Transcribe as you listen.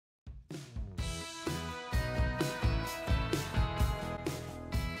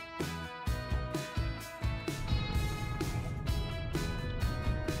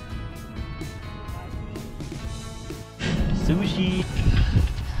sushi.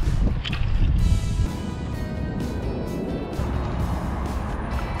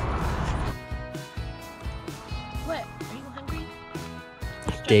 What? Are you hungry?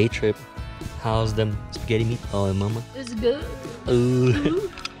 Day trip. How's them spaghetti meatball, mama? It's good. Ooh.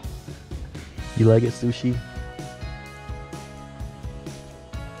 You like it, sushi?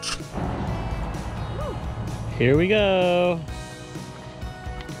 Here we go.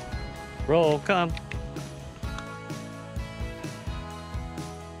 Roll, come.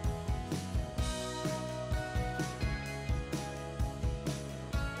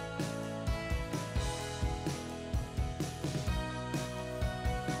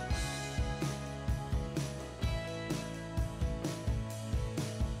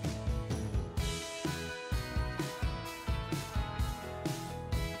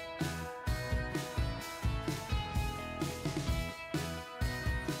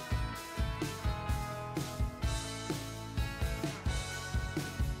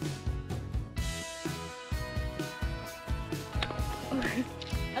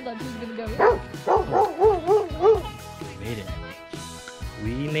 I thought she was gonna go. We made it.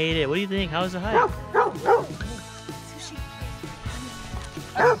 We made it. What do you think? How was the hike? Sushi.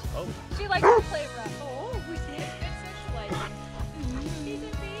 Oh. She likes to play around. Oh, we see it. Good socializing. She's a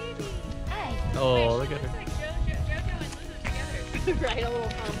baby. Hi. Oh, Wait, look she at her. looks like Jojo and Lulu together. Right, a little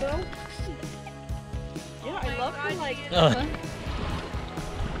combo. Yeah, I love her like.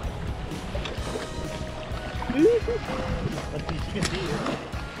 She can see you.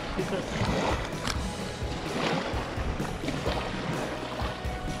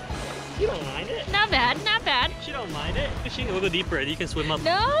 She don't mind it. Not bad, not bad. She don't mind it. We'll go deeper. You can swim up.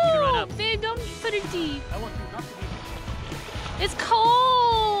 No, you can run up. babe, don't put it deep. I want you not to be. It's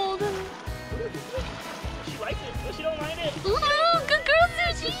cold. She likes it, but she don't mind it. Ooh, good girl,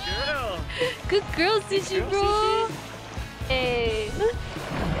 Sushi. Good girl. Good girl, Sushi, bro. Hey.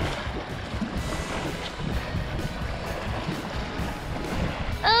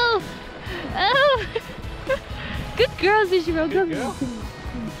 Oh, oh. Good girl, Sushi, bro. Good Come girl.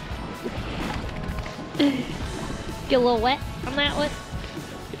 Get a little wet on that one.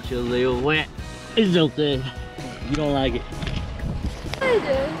 Get you a little wet. It's okay. You don't like it. I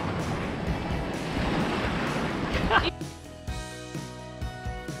do.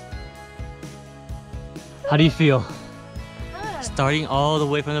 How do you feel? Ah, Starting all the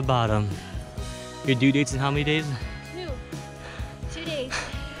way from the bottom. Your due date's in how many days? 2 days.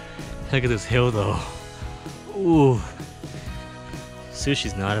 Look at this hill though. Ooh.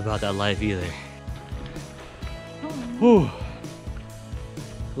 Sushi's not about that life either. Ooh.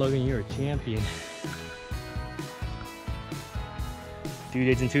 Logan, you're a champion. Due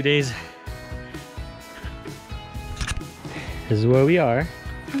dates in 2 days. This is where we are.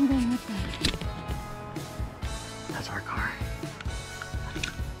 I'm going with that. That's our car.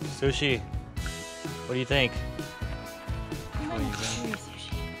 Sushi, what do you think? I'm going to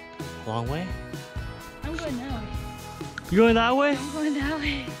Sushi. Long way? I'm going that way. You going that way? I'm going that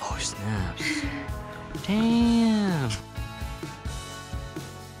way. Oh, snaps. Damn.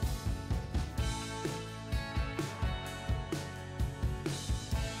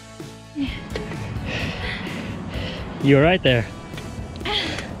 You were right there. A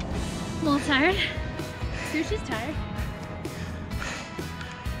little tired. Sushi's tired.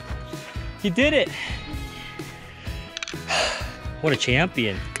 You did it. What a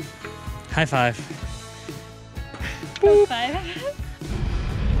champion. High five. Boop. 5.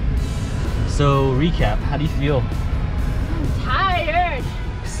 So recap, how do you feel? I'm tired.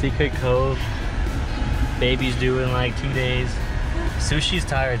 Secret Cove. Baby's due in like 2 days. Sushi's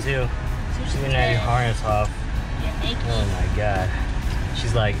tired too. She's gonna have your harness off. Yeah, thank you. Oh my god.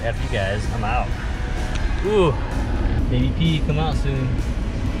 She's like, F you guys, I'm out. Ooh. Baby P, come out soon.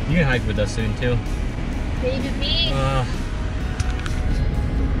 You can hike with us soon too. Baby B.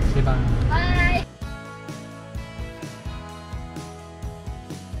 Say bye. Bye.